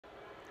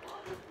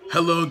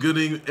Hello, good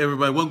evening,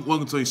 everybody.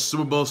 Welcome to a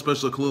Super Bowl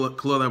special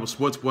Khalil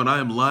Sports Board. I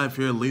am live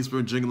here in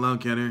Leesburg, Virginia,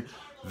 Lounge County.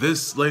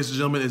 This, ladies and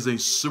gentlemen, is a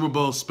Super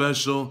Bowl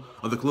special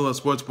of the Khalil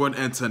Sports Board.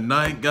 And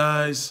tonight,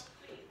 guys,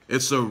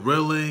 it's a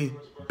really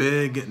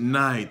big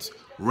night.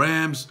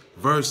 Rams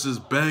versus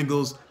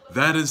Bengals.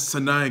 That is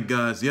tonight,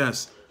 guys.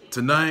 Yes,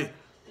 tonight,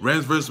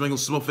 Rams versus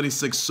Bengals, Super Bowl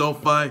 56,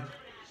 SoFi.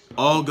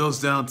 All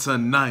goes down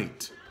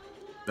tonight.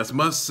 That's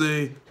must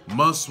see,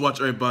 must watch,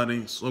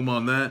 everybody. Slow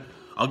on that.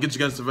 I'll get you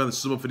guys to the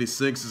Super Bowl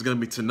 56. It's going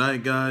to be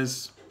tonight,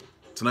 guys.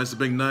 Tonight's a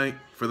big night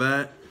for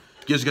that.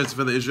 Get you guys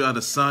to the Israel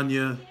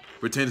Adesanya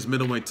retain his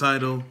middleweight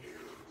title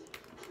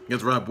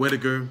against Rob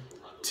Whittaker.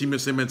 Team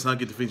USA men's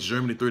hockey defeats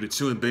Germany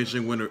 3-2 in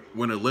Beijing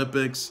Winter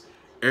Olympics.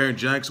 Erin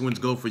Jackson wins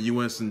gold for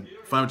U.S. in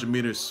 500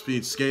 meters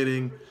speed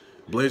skating.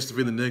 Blazers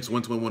defeat the Knicks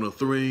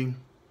 120-103.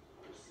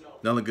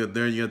 Not look good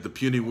there. You got the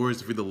Puny Warriors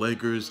defeat the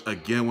Lakers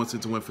again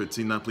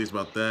 116-115. Not pleased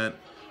about that.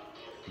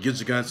 Get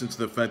you guys into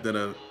the fact that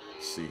let's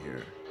see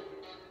here.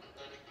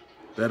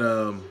 That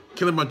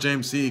Killer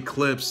James, he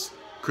eclipsed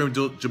Kareem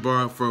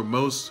Abdul-Jabbar for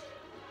most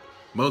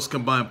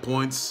combined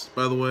points,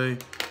 by the way,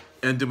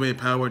 NWA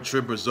Power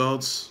Trip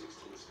results.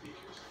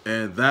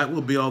 And that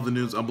will be all the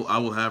news I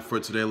will have for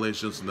today,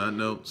 ladies and gentlemen, on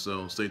that note,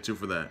 so stay tuned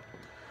for that.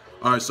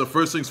 Alright, so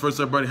first things first,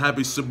 everybody,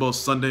 happy Super Bowl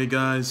Sunday,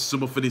 guys.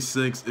 Super Bowl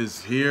 56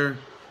 is here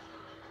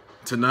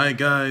tonight,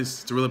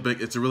 guys. It's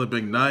a really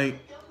big night.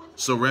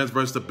 So Rams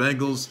versus the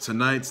Bengals,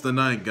 tonight's the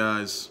night,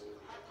 guys.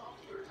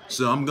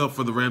 So I'm going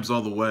for the Rams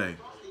all the way.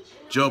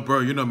 Joe, bro,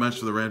 you're no match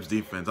for the Rams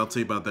defense. I'll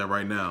tell you about that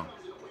right now.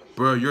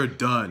 Bro, you're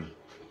done.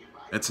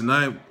 And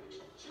tonight,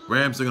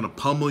 Rams are going to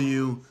pummel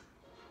you.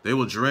 They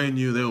will drain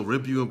you. They will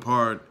rip you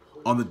apart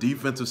on the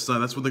defensive side.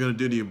 That's what they're going to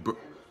do to you.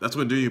 That's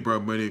what they're going to do to you, bro,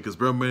 Brady, because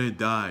bro, Brady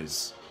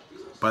dies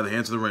by the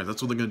hands of the Rams.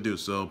 That's what they're going to do.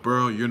 So,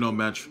 bro, you're no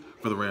match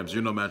for the Rams.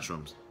 You're no match for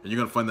them. And you're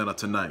going to find that out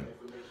tonight.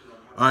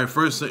 All right,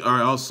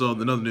 also,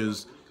 another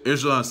news.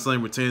 Israel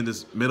Adesanya retained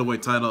this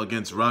middleweight title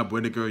against Rob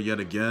Whittaker yet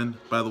again,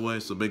 by the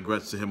way. So, big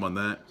congrats to him on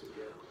that.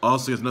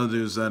 Also, there's another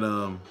news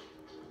that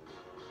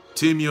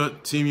Team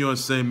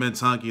USA men's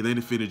hockey, they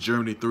defeated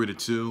Germany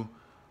 3-2,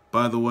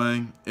 by the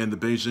way, in the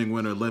Beijing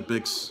Winter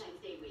Olympics.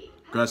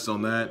 Congrats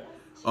on that.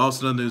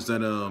 Also, another news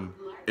that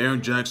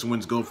Erin Jackson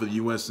wins gold for the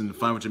U.S. in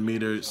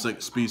 500-meter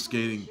speed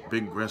skating.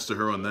 Big congrats to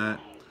her on that.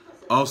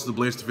 Also, the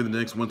Blazers defeated the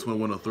Knicks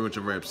 120-103, which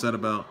I'm very upset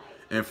about.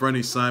 And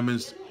Anfernee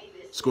Simons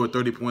scored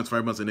 30 points, 5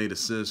 rebounds, and 8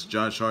 assists.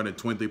 Josh Hart had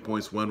 23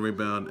 points, 1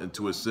 rebound, and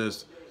 2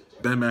 assists.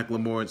 Ben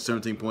McLemore,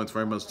 17 points,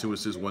 5 rebounds, 2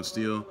 assists, 1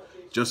 steal.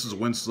 Justise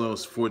Winslow,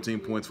 14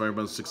 points, 5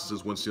 rebounds, 6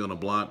 assists, 1 steal, and a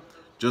block.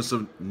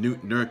 Jusuf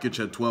Nurkic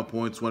had 12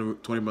 points, 20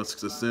 rebounds,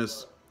 6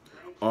 assists.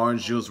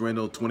 Julius,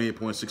 Randle, 28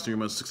 points, 16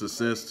 rebounds, 6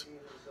 assists.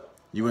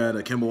 You had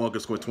Kemba Walker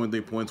scored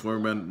 23 points, 1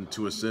 rebound, and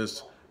 2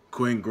 assists.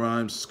 Quinten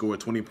Grimes scored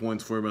 20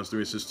 points, 4 rebounds,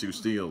 3 assists, 2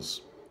 steals.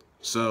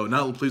 So,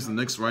 not pleased with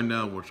the Knicks right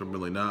now, which I'm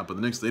really not, but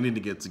the Knicks, they need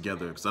to get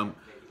together, because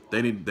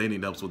they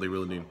need help, so they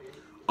really need.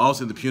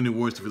 Also, the Puny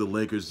Warriors for the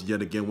Lakers,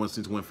 yet again,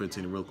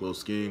 116-115, a real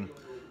close game.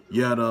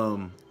 You had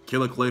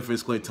Killer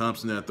Klayface, Klay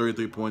Thompson had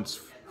 33 points,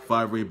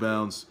 5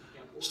 rebounds.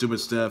 Stupid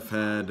Steph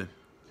had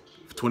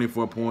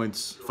 24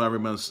 points, 5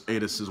 rebounds,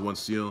 8 assists, 1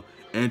 steal.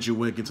 Andrew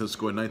Wiggins has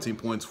scored 19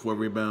 points, 4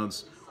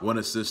 rebounds, 1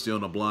 assist, steal,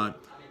 and a block.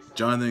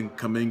 Jonathan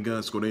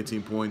Kuminga scored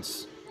 18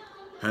 points,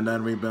 had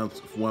 9 rebounds,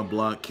 1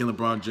 block.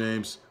 Killer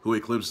James, who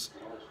eclipsed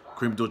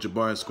Kareem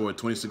Abdul-Jabbar, scored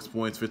 26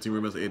 points, 15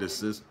 rebounds, 8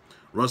 assists.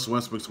 Russell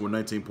Westbrook scored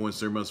 19 points,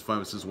 7 rebounds,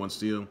 5 assists, 1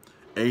 steal.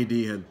 AD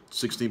had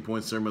 16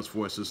 points, 7 rebounds,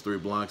 4 assists, 3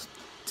 blocks.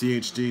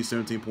 THD,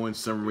 17 points,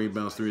 7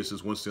 rebounds, 3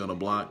 assists, 1 steal, and a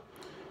block.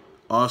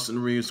 Austin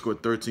Reeves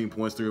scored 13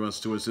 points, 3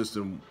 rebounds, 2 assists,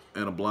 and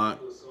a block.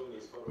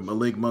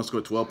 Malik Monk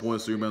scored 12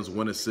 points, 3 rebounds,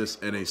 1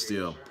 assist, and a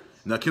steal.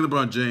 Now,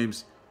 Killer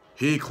James,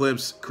 he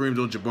eclipsed Kareem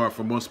Abdul-Jabbar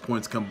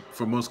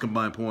for most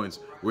combined points.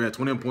 We had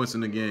 21 points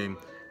in the game,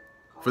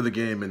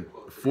 and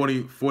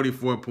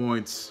 44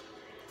 points.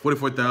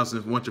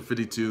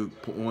 44,152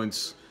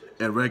 points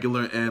in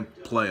regular and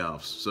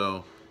playoffs.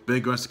 So,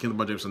 big congrats to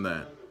Killer James on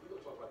that.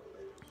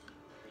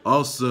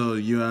 Also,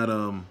 you had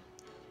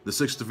the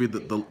Sixers defeat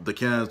the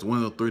Cavs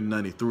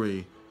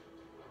 103-93.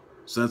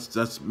 So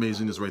that's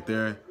amazing news right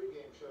there.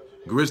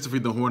 Grizz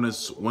defeat the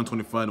Hornets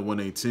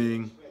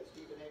 125-118.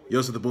 You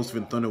also had the Bulls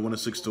defeat the Thunder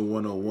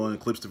 106-101.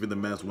 Clips defeat the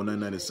Mavs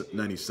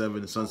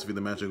 109-97. Suns defeat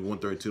the Magic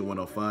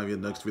 132-105. You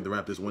had Nuggets defeat the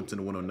Raptors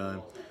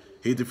 110-109.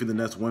 He defeated the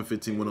Nets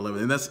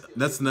 115-111, and that's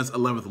the Nets'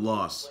 11th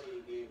loss.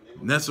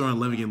 Nets are on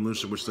 11-game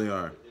losing, which they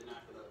are,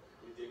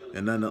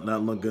 and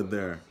not look good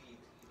there.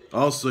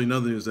 Also,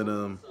 another news that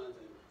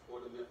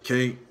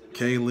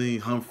Kaylee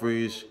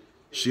Humphries,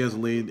 she has a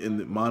lead in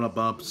the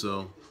monobop,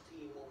 so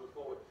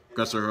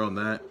congrats to her on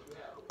that.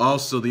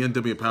 Also, the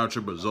NWA Power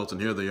Trip results,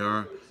 and here they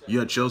are. You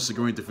had Chelsea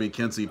Green defeat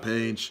Kenzie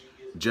Page.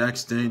 Jack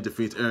Stain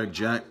defeats Eric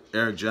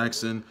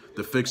Jackson.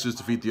 The Fixers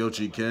defeat the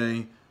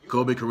OGK.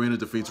 Kobe Carino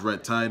defeats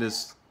Rhett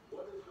Titus.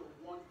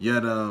 You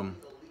had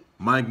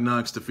Mike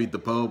Knox defeat the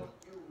Pope.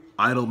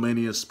 Idol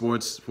Mania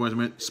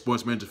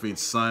Sportsman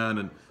defeats Scion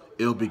and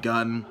Ill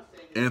Begotten.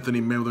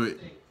 Anfernee Simons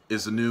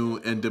is the new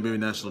NWA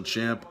National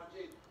Champ.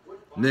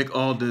 Nick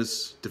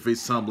Aldis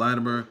defeats Tom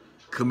Latimer.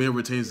 Camille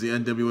retains the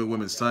NWA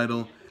Women's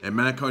title. And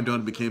Matt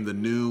Cardona became the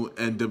new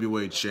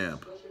NWA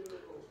champ.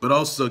 But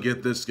also,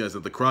 get this, guys,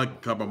 at the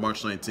Crowd Cup on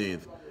March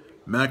 19th,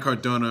 Matt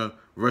Cardona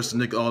versus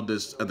Nick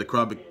Aldis at the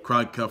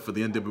Crowd Cup for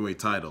the NWA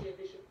title.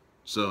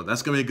 So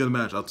that's going to be a good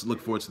match. I'll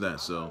look forward to that.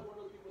 So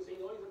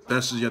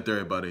that's just yet there,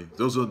 everybody.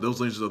 Those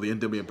ladies are the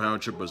NWA Power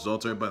Trip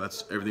results, everybody.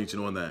 That's everything you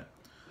know on that.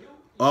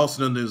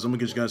 Also, in news, I'm going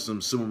to get you guys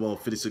some Super Bowl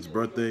 56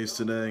 birthdays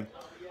today.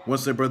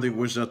 Wednesday birthday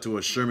wishes out to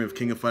a Sherman of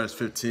King of Fighters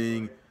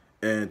 15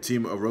 and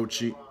Team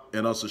Orochi.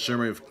 And also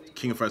Sherman of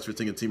King of Fighters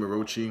 15 and Team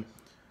Orochi.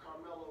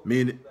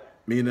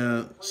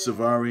 Mina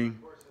Savari,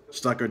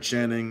 Stockard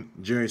Channing,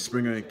 Jerry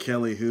Springer,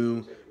 Kelly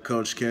Hu,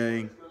 Coach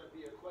K,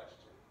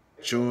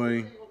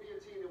 Choi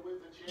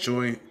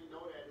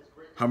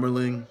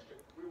Hummerling,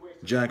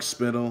 Jack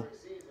Spittle,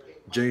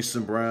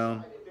 Jason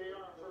Brown,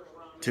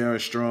 Tara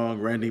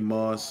Strong, Randy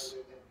Moss,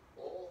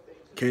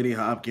 Katie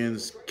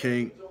Hopkins,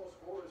 Kate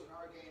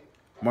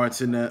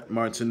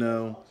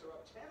Martineau,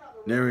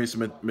 Neris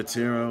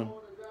Matero.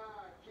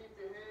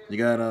 You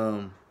got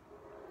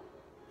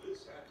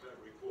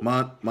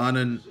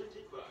Monan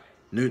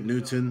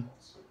Newton,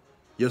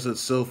 Yosef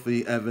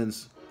Sophie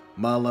Evans,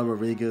 Mala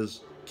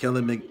Rodriguez,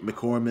 Kelly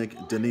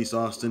McCormick, Denise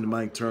Austin,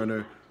 Mike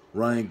Turner,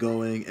 Ryan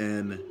Going,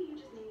 and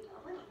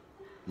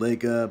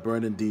Leica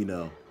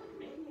Bernardino.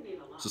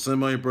 So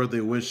send all your birthday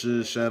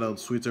wishes, shout out,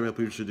 sweets,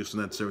 everybody. Please introduce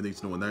that to everything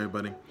to know and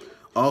everybody.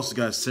 Also,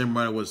 guys, Sam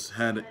Ryder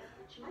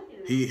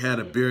had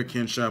a beer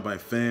can shot by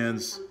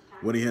fans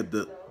when he hit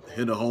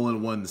a hole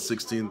in one in the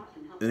 16th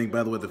inning.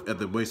 By the way, at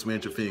the Waste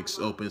Management Phoenix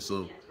Open.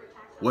 So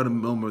what a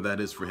moment that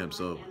is for him.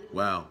 So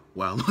wow,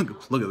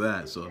 look at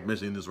that. So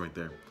mentioning this right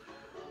there.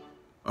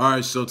 All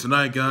right, so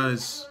tonight,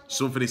 guys,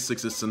 Super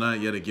 56 is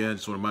tonight yet again.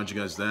 Just want to remind you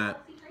guys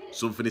that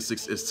Super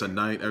 56 is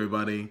tonight,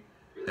 everybody.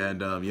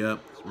 And yeah,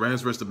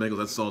 Rams versus the Bengals.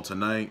 That's all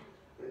tonight.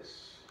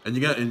 And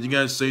you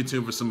guys stay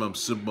tuned for some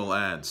Super Bowl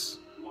ads.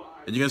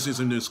 And you guys see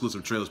some new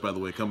exclusive trailers, by the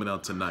way, coming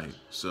out tonight.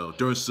 So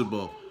during Super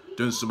Bowl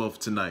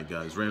tonight,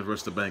 guys, Rams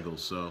versus the Bengals.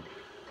 So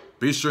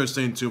be sure to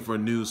stay tuned for a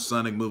new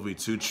Sonic Movie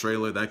 2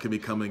 trailer that could be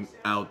coming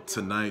out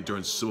tonight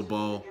during Super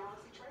Bowl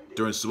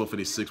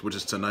 56, which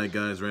is tonight,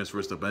 guys. Rams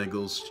versus the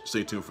Bengals.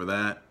 Stay tuned for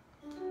that.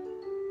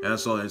 And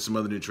that's all, and some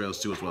other new trailers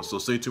too as well. So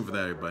stay tuned for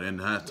that, everybody. And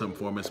halftime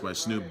performance by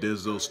Snoop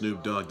Dizzle,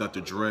 Snoop Dogg,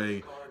 Dr.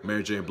 Dre,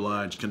 Mary J.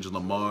 Blige, Kendrick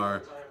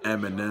Lamar,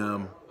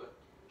 Eminem.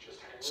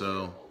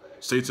 So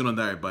stay tuned on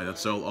that, everybody.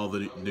 That's all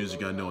the news you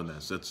gotta know on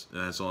that. So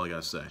that's all I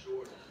gotta say.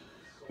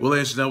 We'll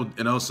answer that,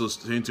 and also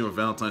stay tuned for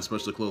Valentine's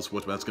Special Clothes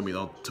Sports, but that's gonna be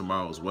all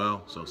tomorrow as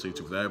well. So stay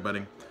tuned for that,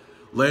 everybody.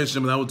 Ladies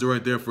and gentlemen, that will do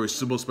right there for a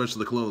Super Bowl special,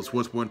 the Khalil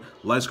Sports Board.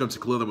 Like, subscribe to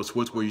Khalil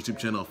Sports Board YouTube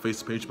channel,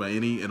 Facebook page by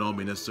any and all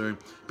means necessary.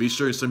 Be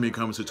sure to send me a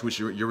comment to Twitch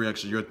your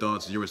reaction, your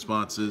thoughts, your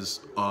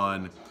responses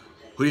on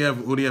who do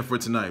you have for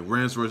tonight,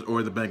 Rams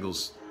or the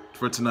Bengals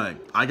for tonight.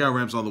 I got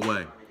Rams all the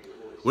way.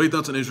 What are your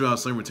thoughts on Israel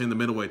Adesanya retaining the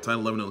middleweight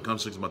title? Let me know in the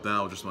comment section about that.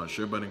 I was just not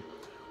sure, buddy.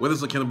 Whether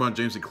it's like LeBron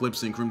James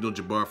eclipsing Kareem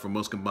Abdul-Jabbar for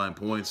most combined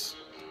points,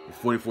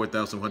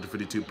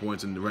 44,152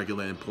 points in the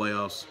regular and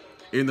playoffs,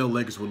 even though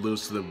Lakers would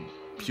lose to the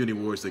Puny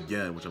Warriors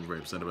again, which I'm very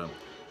upset about.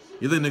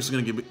 You think Knicks are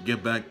going to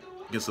get back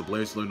against the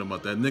Blazers? Learn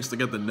about that. Knicks, they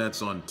got the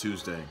Nets on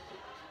Tuesday.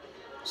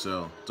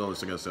 So, that's all I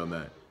got to say on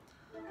that.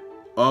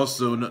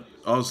 Also, what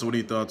are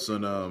your thoughts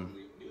on,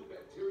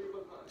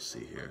 let's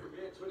see here.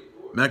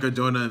 Matt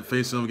Cardona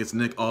facing off against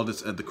Nick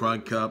Aldis at the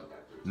Crowd Cup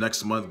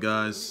next month,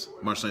 guys.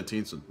 March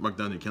 19th. So, mark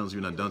down your calendars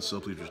if you're not done so.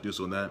 Please do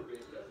so on that.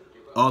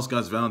 Also,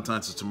 guys,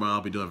 Valentine's is tomorrow.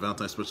 I'll be doing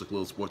Valentine's Special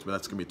Clothes Sports, but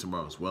that's going to be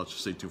tomorrow as well. Just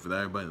stay tuned for that,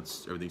 everybody.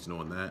 That's everything to know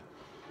on that.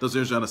 Does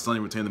Israel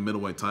Adesanya retain the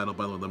middleweight title?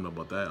 By the way, let me know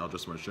about that. I'll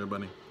just make sure,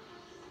 buddy.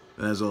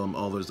 And that's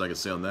all there's I can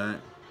say on that.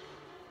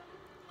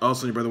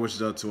 Also, your brother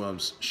wishes out to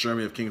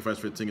Sherman of King of Fighters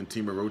 15 and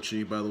Team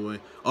Orochi, by the way.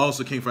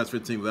 Also, King of Fighters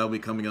 15, that will be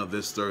coming out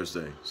this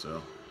Thursday.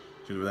 So,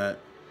 tune for that.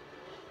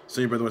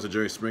 Send your brother wishes to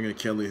Jerry Springer,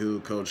 Kelly Hu,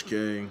 Coach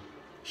K,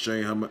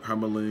 Shay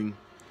Hummerling,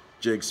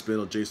 Jake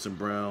Spittle, Jason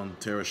Brown,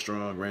 Tara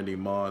Strong, Randy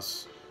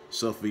Moss,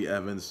 Sophie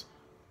Evans,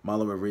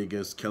 Mala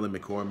Rodriguez, Kelly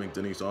McCormick,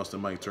 Denise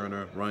Austin, Mike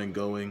Turner, Ryan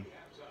Going,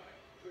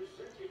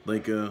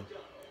 Leica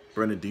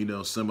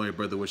Bernardino, somebody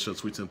brother wish out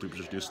sweet simply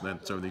introducing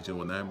that to everything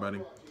on that,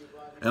 everybody.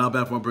 And I'll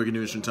back for more breaking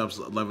news from top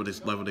level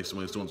next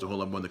month. Still a whole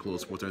lot more in the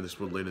close sports everything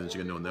sport later that you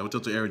can know on that. We'll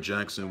talk to Erin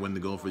Jackson win the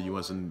gold for the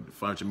US in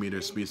 500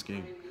 meter speed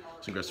skiing.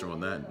 So congrats on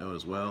that note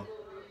as well.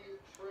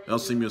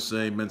 Team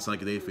USA men's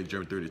hockey day for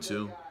German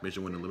 32.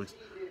 Major win the Olympics.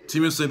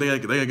 Team USA they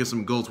gotta get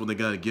some goals. What they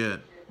gotta get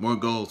more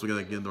goals. We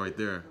gotta get right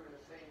there.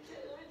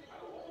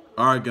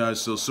 Alright, guys,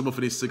 so Super Bowl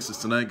 56 is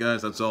tonight,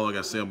 guys. That's all I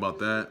got to say about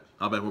that.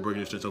 I'll be back with breaking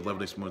news until 11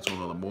 next morning, so a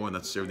lot more, and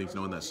that's everything to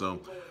know on that. So,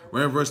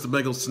 Rams versus the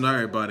Bengals tonight,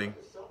 everybody.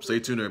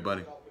 Stay tuned,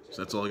 everybody.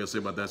 So, that's all I got to say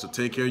about that. So,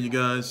 take care, you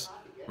guys.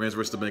 Rams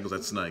versus the Bengals,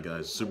 that's tonight,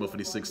 guys. Super Bowl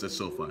 56, that's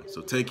SoFi.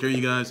 So, take care,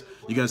 you guys.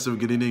 You guys have a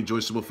good evening.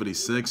 Enjoy Super Bowl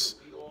 56.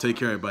 Take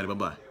care, everybody.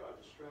 Bye-bye.